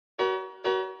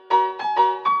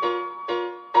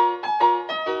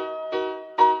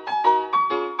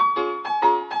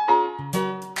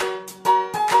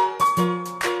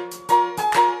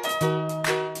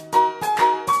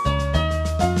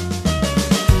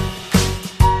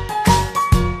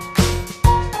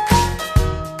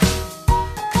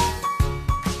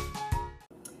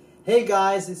Hey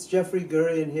guys, it's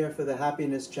Gurian here for the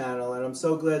Happiness Channel, and I'm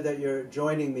so glad that you're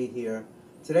joining me here.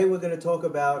 Today we're going to talk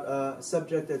about a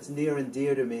subject that's near and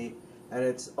dear to me, and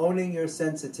it's owning your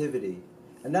sensitivity.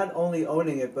 And not only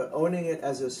owning it, but owning it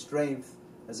as a strength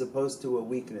as opposed to a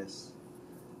weakness.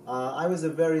 I was a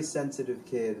very sensitive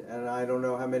kid, and I don't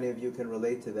know how many of you can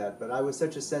relate to that, but I was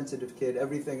such a sensitive kid,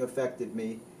 everything affected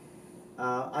me.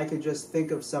 I could just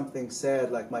think of something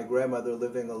sad, like my grandmother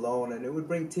living alone, and it would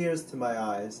bring tears to my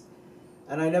eyes.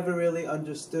 And I never really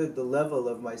understood the level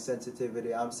of my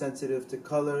sensitivity. I'm sensitive to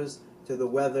colors, to the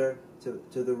weather,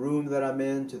 to the room that I'm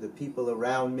in, to the people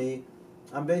around me.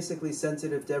 I'm basically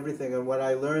sensitive to everything, and what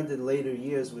I learned in later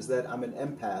years was that I'm an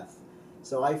empath.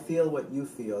 So I feel what you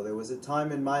feel. There was a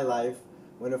time in my life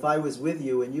when if I was with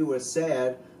you and you were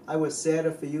sad, I was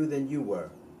sadder for you than you were.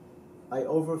 I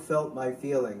overfelt my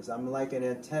feelings. I'm like an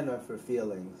antenna for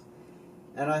feelings.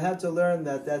 And I had to learn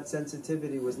that that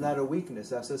sensitivity was not a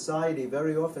weakness. Our society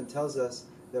very often tells us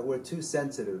that we're too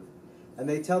sensitive. And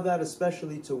they tell that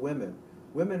especially to women.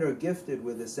 Women are gifted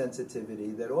with a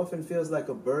sensitivity that often feels like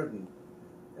a burden.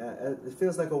 It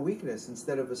feels like a weakness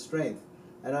instead of a strength.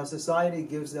 And our society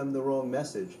gives them the wrong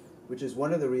message, which is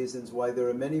one of the reasons why there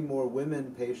are many more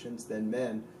women patients than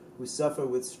men who suffer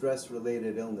with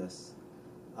stress-related illness.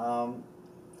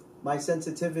 My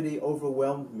sensitivity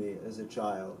overwhelmed me as a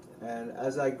child, and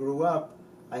as I grew up,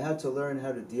 I had to learn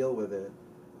how to deal with it.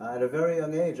 At a very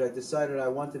young age, I decided I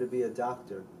wanted to be a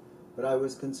doctor, but I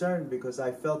was concerned because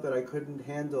I felt that I couldn't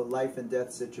handle life and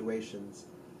death situations,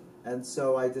 and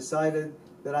so I decided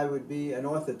that I would be an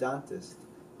orthodontist.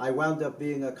 I wound up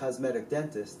being a cosmetic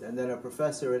dentist, and then a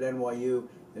professor at NYU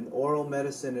in oral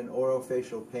medicine and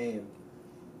orofacial pain.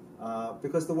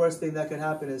 Because the worst thing that could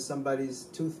happen is somebody's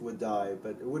tooth would die,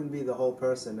 but it wouldn't be the whole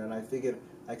person, and I figured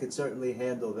I could certainly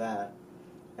handle that.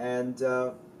 And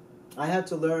I had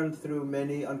to learn through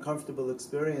many uncomfortable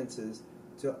experiences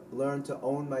to learn to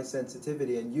own my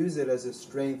sensitivity and use it as a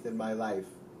strength in my life.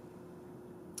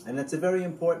 And it's a very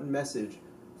important message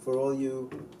for all you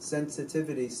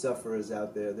sensitivity sufferers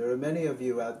out there. There are many of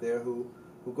you out there who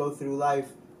go through life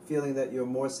feeling that you're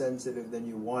more sensitive than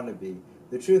you want to be.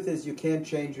 The truth is you can't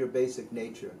change your basic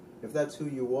nature. If that's who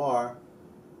you are,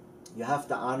 you have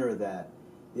to honor that.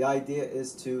 The idea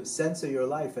is to censor your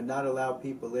life and not allow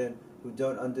people in who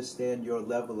don't understand your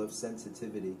level of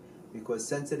sensitivity, because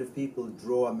sensitive people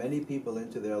draw many people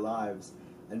into their lives,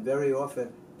 and very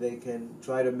often they can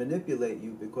try to manipulate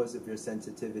you because of your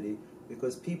sensitivity,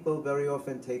 because people very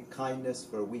often take kindness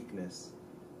for weakness,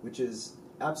 which is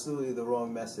absolutely the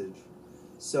wrong message.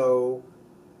 So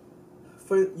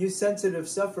for you sensitive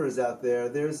sufferers out there,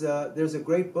 there's a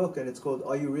great book, and it's called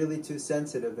Are You Really Too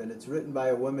Sensitive? And it's written by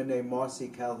a woman named Marcy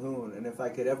Calhoun. And if I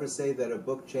could ever say that a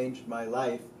book changed my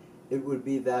life, it would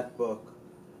be that book.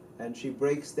 And she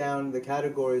breaks down the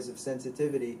categories of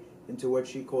sensitivity into what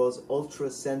she calls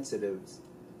ultra-sensitives.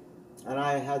 And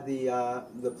I had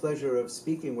the pleasure of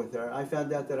speaking with her. I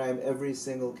found out that I am every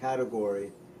single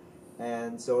category.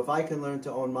 And so if I can learn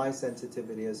to own my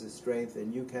sensitivity as a strength,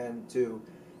 and you can too,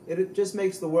 it just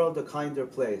makes the world a kinder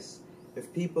place.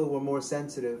 If people were more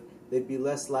sensitive, they'd be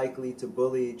less likely to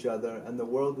bully each other, and the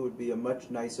world would be a much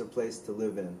nicer place to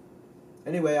live in.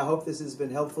 Anyway, I hope this has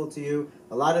been helpful to you.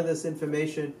 A lot of this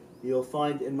information you'll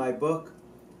find in my book,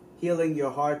 Healing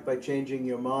Your Heart by Changing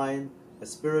Your Mind, a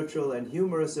spiritual and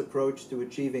humorous approach to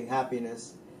achieving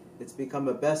happiness. It's become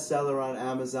a bestseller on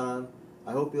Amazon.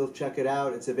 I hope you'll check it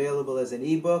out. It's available as an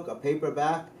ebook, a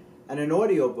paperback, and an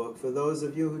audiobook for those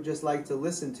of you who just like to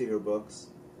listen to your books.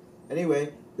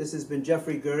 Anyway, this has been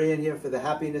Gurian here for the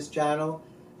Happiness Channel,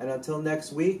 and until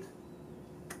next week,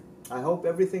 I hope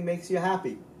everything makes you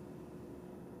happy.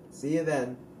 See you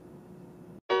then.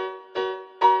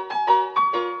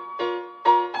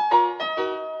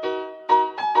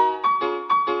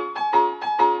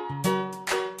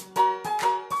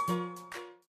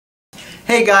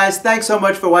 Hey guys, thanks so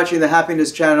much for watching the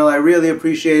Happiness Channel. I really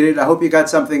appreciate it. I hope you got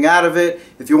something out of it.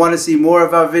 If you want to see more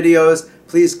of our videos,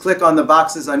 please click on the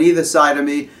boxes on either side of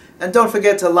me. And don't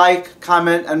forget to like,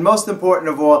 comment, and most important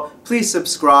of all, please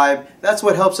subscribe. That's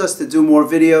what helps us to do more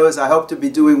videos. I hope to be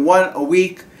doing one a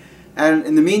week. And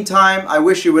in the meantime, I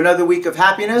wish you another week of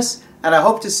happiness, and I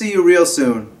hope to see you real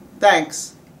soon.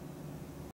 Thanks.